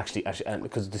 And actually,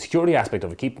 because the security aspect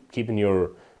of it, keeping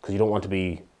because you don't want to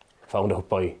be found out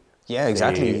by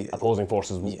opposing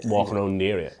forces walking around the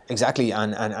area. Exactly,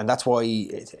 and that's why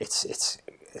it's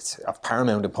of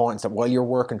paramount importance that while you're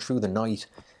working through the night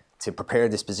to prepare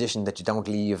this position, that you don't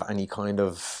leave any kind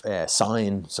of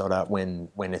sign, so that when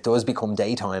it does become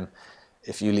daytime,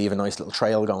 if you leave a nice little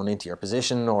trail going into your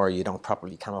position, or you don't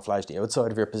properly camouflage the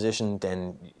outside of your position,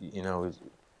 then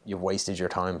you've wasted your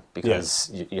time, because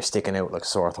you're sticking out like a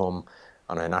sore thumb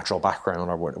on a natural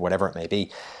background or whatever it may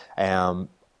be. A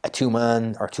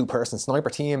 2-man or 2-person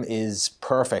sniper team is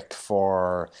perfect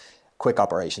for quick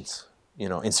operations.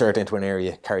 Insert into an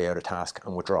area, carry out a task,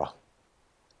 and withdraw.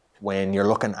 When you're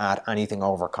looking at anything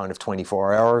over kind of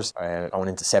 24 hours, going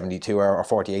into 72 hours, or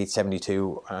 48,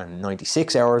 72, and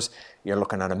 96 hours, you're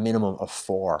looking at a minimum of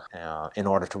 4 in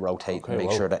order to rotate and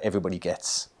make sure that everybody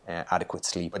gets adequate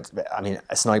sleep. But I mean,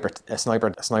 a sniper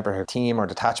team or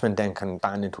detachment then can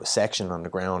band into a section on the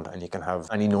ground, and you can have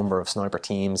any number of sniper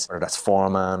teams, whether that's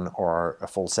 4-man or a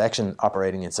full section,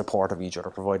 operating in support of each other,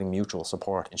 providing mutual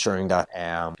support, ensuring that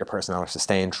your personnel are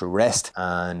sustained through rest,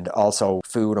 and also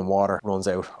food and water runs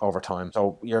out over time.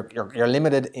 So you're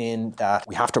limited in that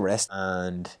we have to rest,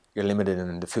 and you're limited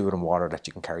in the food and water that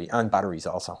you can carry, and batteries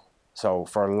also. So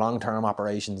for long-term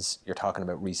operations, you're talking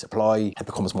about resupply. It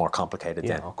becomes more complicated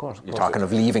then. Of course. You're talking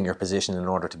of leaving your position in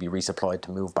order to be resupplied,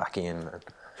 to move back in.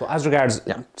 So as regards,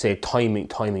 say,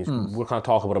 timings, we're kind of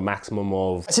talking about a maximum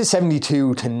of... I'd say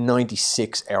 72 to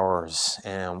 96 hours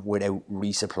without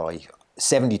resupply.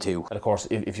 72. And of course,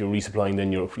 if you're resupplying,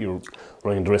 then you're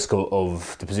running the risk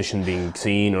of the position being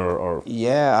seen or...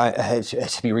 Yeah,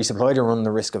 to be resupplied, you run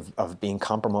the risk of being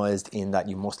compromised in that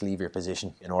you must leave your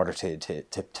position in order to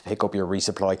pick up your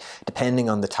resupply. Depending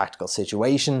on the tactical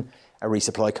situation, a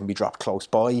resupply can be dropped close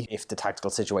by. If the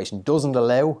tactical situation doesn't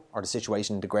allow, or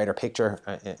the greater picture,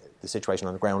 the situation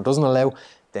on the ground doesn't allow,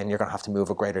 then you're going to have to move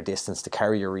a greater distance to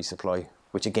carry your resupply,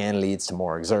 which again leads to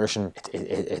more exertion.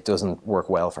 It doesn't work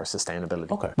well for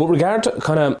sustainability. Okay. With regard to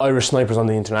kind of Irish snipers on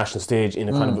the international stage, in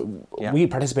a kind of, we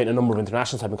participate in a number of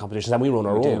international type of competitions, and we run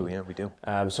our own. We do.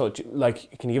 So,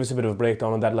 like, can you give us a bit of a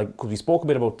breakdown on that? Like, because we spoke a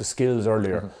bit about the skills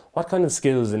earlier. What kind of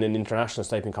skills in an international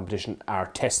sniping competition are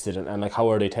tested, and like, how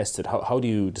are they tested? How do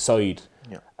you decide,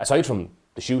 aside from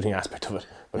the shooting aspect of it,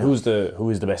 but who is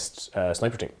the best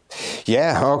sniper team?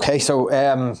 Yeah, okay. So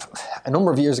a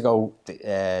number of years ago,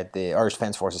 the Irish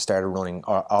Defence Forces started running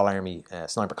all-army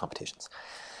sniper competitions.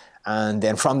 And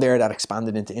then from there, that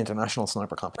expanded into international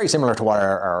sniper competitions. Very similar to what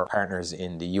our partners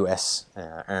in the US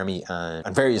Army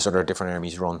and various other different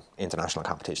armies run international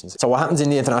competitions. So what happens in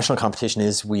the international competition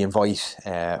is we invite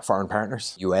foreign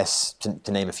partners, US,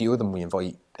 to name a few of them. We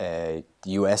invite the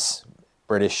US,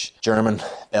 British, German,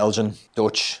 Belgian,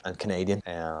 Dutch and Canadian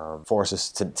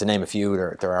forces, to name a few.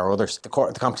 There are others. The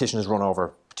competition is run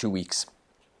over 2 weeks.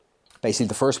 Basically,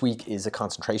 the first week is a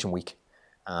concentration week.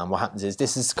 What happens is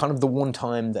this is kind of the one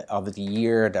time of the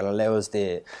year that allows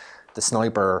the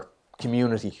sniper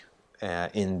community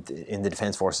in the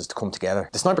Defence Forces to come together.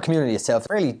 The sniper community itself, a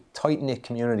fairly tight-knit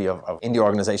community in the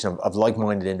organisation of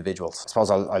like-minded individuals. I suppose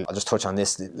I'll just touch on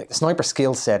this. Like, the sniper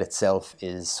skill set itself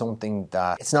is something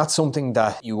that, it's not something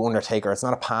that you undertake, or it's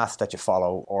not a path that you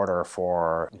follow order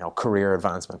for, career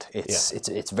advancement.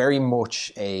 It's very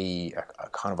much a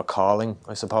kind of a calling,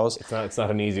 I suppose. It's not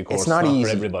an easy course. It's not easy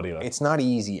for everybody. Like. It's not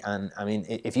easy, and I mean,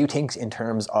 if you think in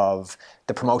terms of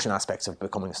the promotion aspects of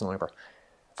becoming a sniper,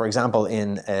 for example,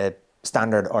 in a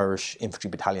standard Irish infantry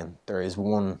battalion, there is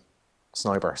one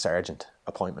sniper sergeant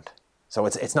appointment. So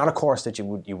it's not a course that you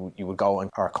would go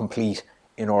or complete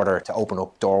in order to open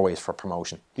up doorways for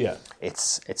promotion. Yeah,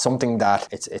 it's something that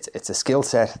it's a skill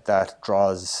set that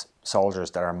draws soldiers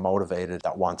that are motivated,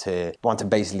 that want to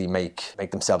basically make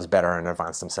themselves better and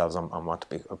advance themselves and want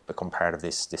to become part of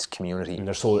this community. In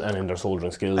their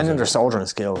soldiering skills. And in their soldiering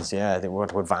skills, yeah, they want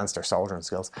to advance their soldiering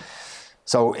skills.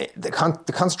 So the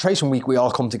concentration week, we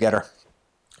all come together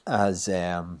as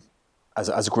a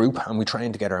group, and we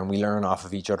train together and we learn off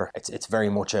of each other. It's very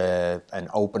much an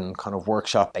open kind of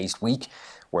workshop based week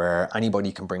where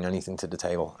anybody can bring anything to the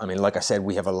table. I mean, like I said,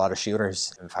 we have a lot of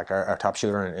shooters. In fact, our top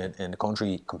shooter in the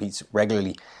country competes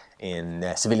regularly in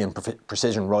civilian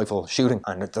precision rifle shooting,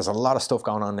 and there's a lot of stuff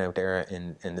going on out there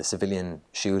in the civilian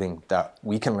shooting that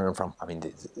we can learn from. I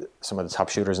mean, some of the top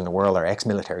shooters in the world are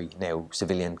ex-military, now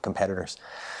civilian competitors,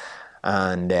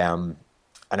 and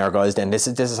our guys. Then this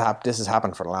has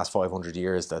happened for the last 500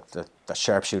 years. That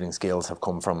sharpshooting skills have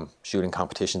come from shooting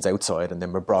competitions outside, and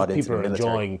then we're brought into the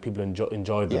military. People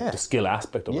enjoy the skill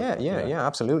aspect of it. Yeah,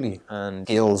 absolutely, and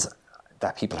skills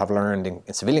that people have learned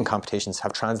in civilian competitions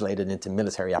have translated into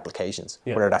military applications,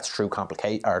 whether that's through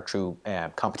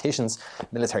competitions,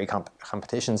 military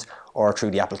competitions, or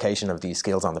through the application of these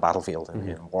skills on the battlefield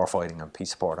in warfighting and peace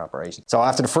support operations. So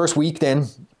after the first week then,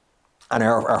 and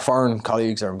our foreign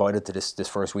colleagues are invited to this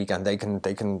first week, and they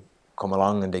can come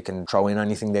along and they can throw in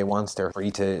anything they want. They're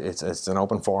free to, it's an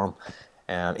open forum.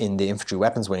 In the infantry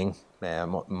weapons wing,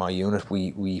 my unit,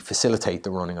 we facilitate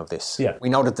the running of this. Yeah. We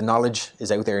know that the knowledge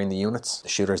is out there in the units, the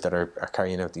shooters that are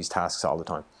carrying out these tasks all the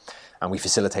time, and we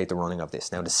facilitate the running of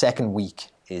this. Now, the second week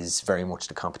is very much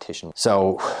the competition.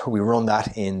 So we run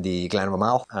that in the Glen of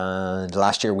Amal, and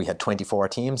last year we had 24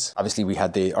 teams. Obviously, we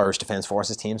had the Irish Defence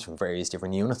Forces teams from various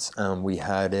different units, and we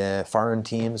had foreign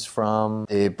teams from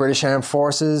the British Armed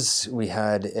Forces, we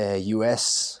had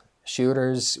US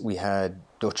shooters, we had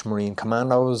Dutch Marine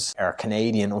Commandos, our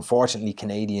Canadian,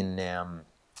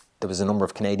 there was a number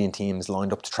of Canadian teams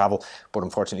lined up to travel, but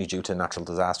unfortunately due to natural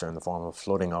disaster in the form of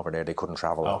flooding over there, they couldn't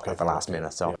travel at the last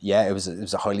minute. So it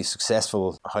was a highly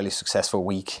successful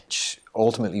week, which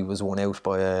ultimately was won out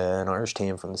by an Irish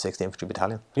team from the 6th Infantry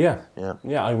Battalion. Yeah,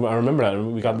 I remember that.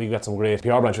 We got some great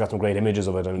PR branch. We got some great images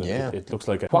of it, and it looks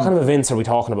like it. What kind of events are we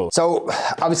talking about? So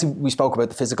obviously we spoke about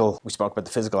the physical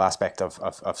aspect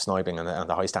of sniping and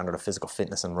the high standard of physical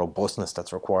fitness and robustness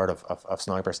that's required of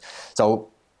snipers. So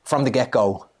from the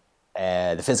get-go,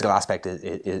 the physical aspect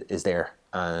is there,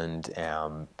 and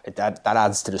that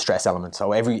adds to the stress element.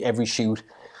 So every shoot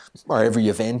or every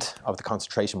event of the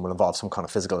concentration will involve some kind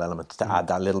of physical element to add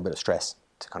that little bit of stress.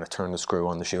 kind of turn the screw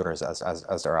on the shooters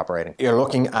as they're operating. You're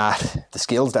looking at the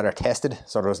skills that are tested.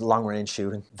 So there's long range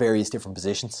shooting, various different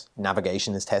positions.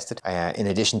 Navigation is tested. In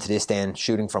addition to this, then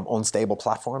shooting from unstable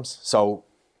platforms. So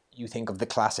you think of the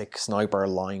classic sniper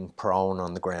lying prone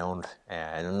on the ground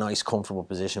in a nice comfortable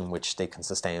position which they can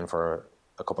sustain for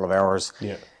a couple of hours.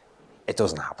 Yeah. It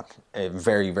doesn't happen. It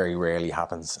very, very rarely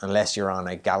happens unless you're on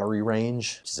a gallery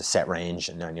range, which is a set range,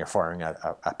 and then you're firing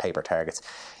at paper targets.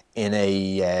 In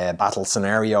a battle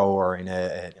scenario or in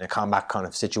a combat kind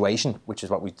of situation, which is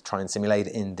what we try and simulate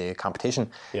in the competition,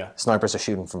 snipers are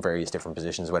shooting from various different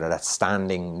positions, whether that's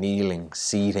standing, kneeling,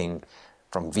 seating,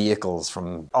 from vehicles,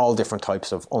 from all different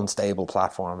types of unstable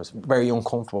platforms, very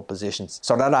uncomfortable positions.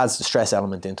 So that adds the stress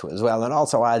element into it as well, and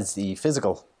also adds the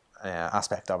physical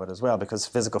aspect of it as well, because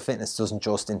physical fitness doesn't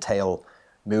just entail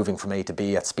moving from A to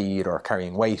B at speed or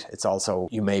carrying weight. It's also,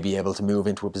 you may be able to move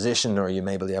into a position, or you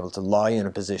may be able to lie in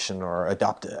a position or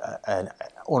adopt an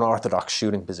unorthodox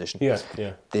shooting position.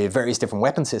 The various different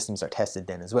weapon systems are tested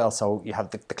then as well. So you have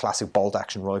the classic bolt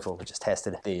action rifle, which is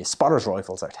tested. The spotters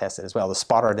rifles are tested as well. The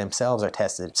spotter themselves are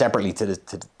tested separately to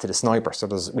the sniper. So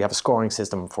we have a scoring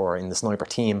system for in the sniper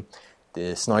team.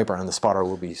 The sniper and the spotter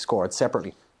will be scored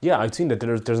separately. Yeah, I've seen that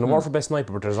there's an award for best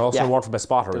sniper, but there's also an award for best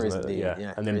spotter, isn't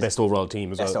it? And then best overall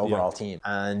team as well. Best overall team.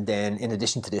 And then in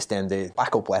addition to this, then the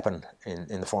backup weapon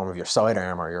in the form of your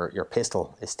sidearm or your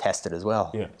pistol is tested as well.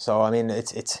 Yeah. So I mean,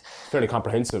 it's fairly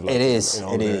comprehensive. It is.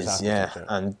 And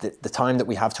the time that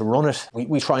we have to run it,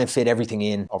 we try and fit everything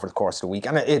in over the course of the week,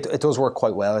 and it does work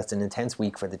quite well. It's an intense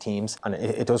week for the teams, and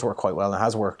it does work quite well. It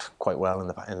has worked quite well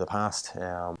in the past.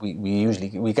 We usually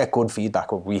get good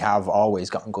feedback. We have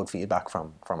always gotten good feedback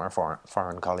from our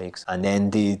foreign colleagues. And then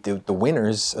the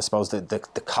winners, I suppose, the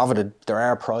coveted, there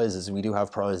are prizes. We do have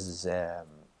prizes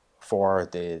for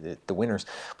the winners,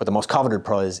 but the most coveted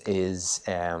prize is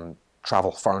foreign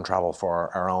travel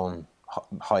for our own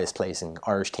highest placing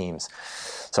Irish teams.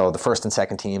 So the first and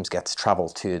second teams get to travel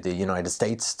to the United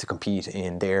States to compete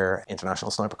in their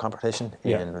international sniper competition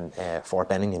in Fort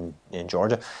Benning in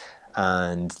Georgia.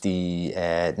 And the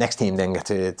next team then get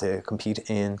to compete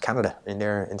in Canada in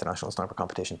their international sniper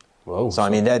competition. Whoa. So I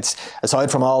mean, that's aside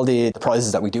from all the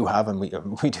prizes that we do have, and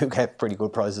we do get pretty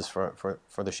good prizes for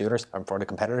the shooters and for the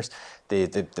competitors.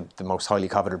 The most highly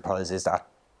coveted prize is that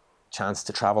chance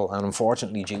to travel, and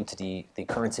unfortunately, due to the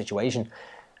current situation,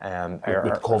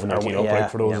 with COVID-19 outbreak,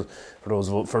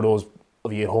 for those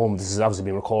of you at home, this has obviously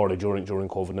been recorded during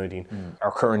COVID-19.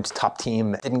 Our current top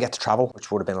team didn't get to travel,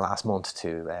 which would have been last month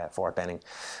to Fort Benning,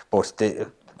 but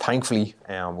thankfully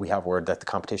we have word that the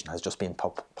competition has just been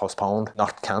postponed,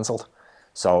 not cancelled.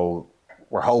 So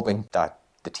we're hoping that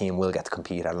the team will get to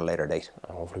compete at a later date.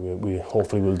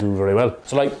 Hopefully we'll do very well.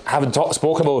 So, like, having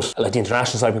spoke about like the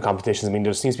international sniping competitions, I mean,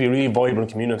 there seems to be a really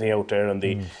vibrant community out there, and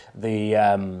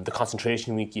the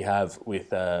concentration week you have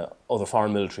with other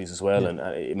foreign militaries as well, and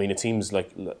I mean, it seems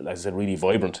like I said, really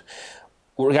vibrant.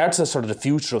 With regards to sort of the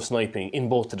future of sniping in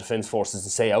both the defence forces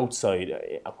and say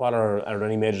outside, are there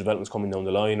any major developments coming down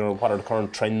the line, or what are the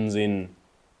current trends in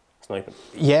sniping?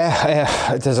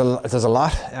 Yeah, there's a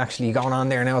lot actually going on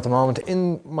there now at the moment.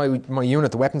 In my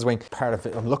unit, the weapons wing,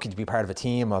 I'm lucky to be part of a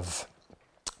team of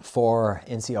 4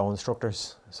 NCO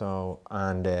instructors. So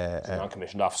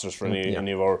non-commissioned officers for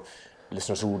any of our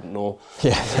listeners who wouldn't know.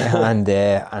 And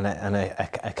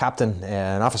a captain,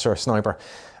 an officer, a sniper.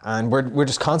 And we're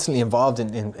just constantly involved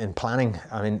in planning.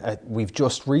 I mean, we've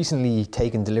just recently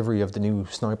taken delivery of the new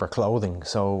sniper clothing.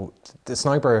 So the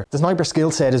sniper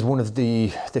skill set is one of the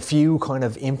few kind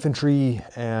of infantry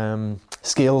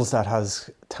skills that has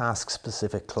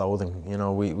task-specific clothing. You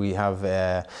know,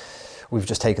 we've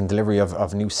just taken delivery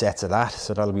of new sets of that,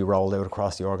 so that'll be rolled out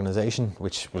across the organisation,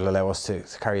 which will allow us to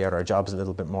carry out our jobs a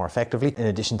little bit more effectively. In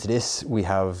addition to this, we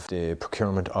have the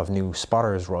procurement of new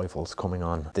spotters rifles coming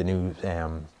on, the new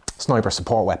sniper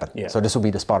support weapon. Yeah. So this will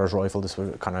be the spotters rifle. This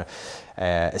will kind of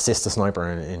assist the sniper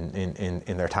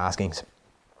in their taskings,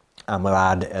 and we'll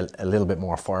add a little bit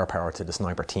more firepower to the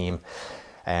sniper team.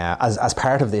 As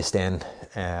part of this then,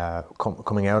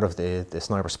 coming out of the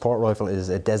sniper support rifle is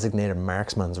a designated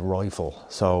marksman's rifle.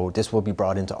 So this will be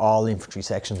brought into all infantry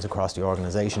sections across the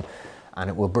organisation, and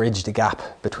it will bridge the gap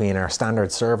between our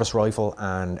standard service rifle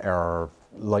and our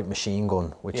light machine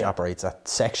gun, which operates at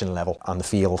section level on the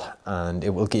field. And it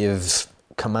will give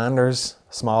commanders,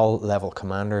 small level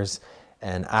commanders,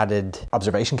 an added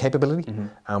observation capability,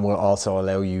 and will also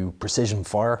allow you precision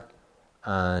fire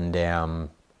and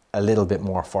a little bit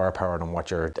more firepower than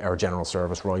what our general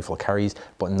service rifle carries,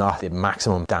 but not the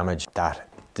maximum damage that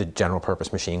the general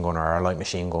purpose machine gun or our light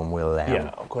machine gun will.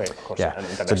 Of course. Yeah. And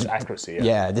that's accuracy.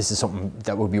 Yeah, this is something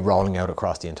that we'll be rolling out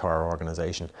across the entire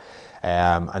organisation.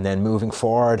 And then moving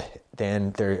forward,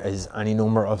 then there is any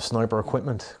number of sniper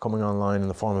equipment coming online in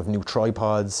the form of new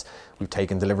tripods. We've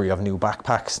taken delivery of new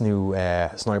backpacks, new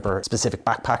sniper-specific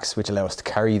backpacks, which allow us to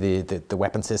carry the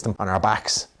weapon system on our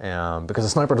backs. Because a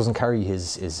sniper doesn't carry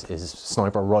his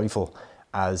sniper rifle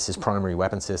as his primary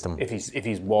weapon system. If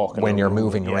he's walking when you're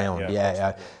moving around,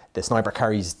 the sniper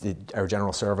carries our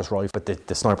general service rifle, but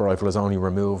the sniper rifle is only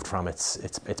removed from its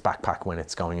backpack when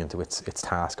it's going into its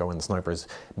task, or when the sniper is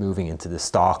moving into the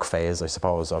stalk phase, I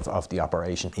suppose, of the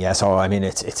operation. Yeah, so I mean,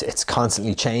 it's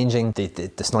constantly changing.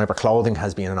 The sniper clothing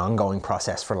has been an ongoing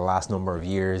process for the last number of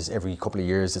years. Every couple of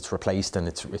years, it's replaced and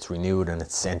it's renewed and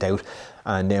it's sent out.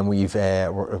 And then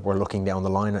we're looking down the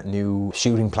line at new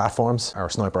shooting platforms. Our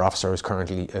sniper officer is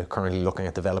currently looking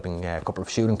at developing a couple of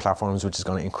shooting platforms, which is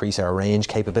going to increase our range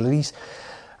capabilities.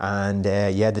 And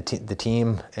the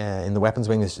team in the weapons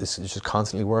wing is just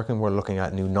constantly working. We're looking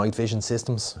at new night vision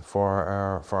systems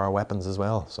for our weapons as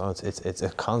well. So it's a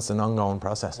constant, ongoing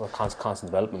process. Well,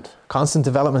 constant development. Constant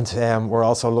development. We're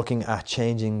also looking at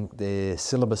changing the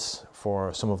syllabus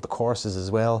for some of the courses as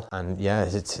well, and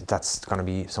that's going to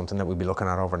be something that we'll be looking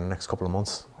at over the next couple of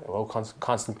months. Well,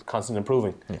 constant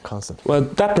improving. Yeah, constant. Well,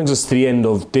 that brings us to the end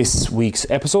of this week's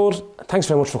episode. Thanks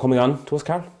very much for coming on to us,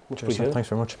 Carl. Much appreciated. Thanks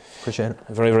very much. Appreciate it.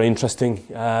 A very, very interesting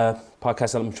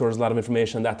podcast. I'm sure there's a lot of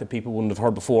information that people wouldn't have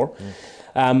heard before.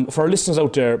 For our listeners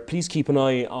out there, please keep an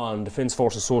eye on Defence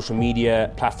Forces social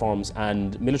media platforms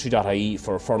and military.ie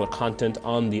for further content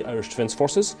on the Irish Defence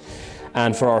Forces.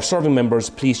 And for our serving members,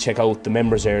 please check out the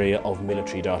members area of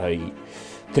military.ie.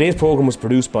 Today's programme was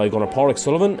produced by Gunner Pádraig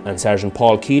Sullivan and Sergeant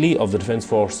Paul Keeley of the Defence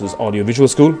Forces Audiovisual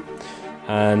School.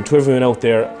 And to everyone out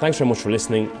there, thanks very much for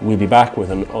listening. We'll be back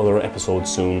with another episode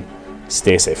soon.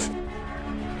 Stay safe.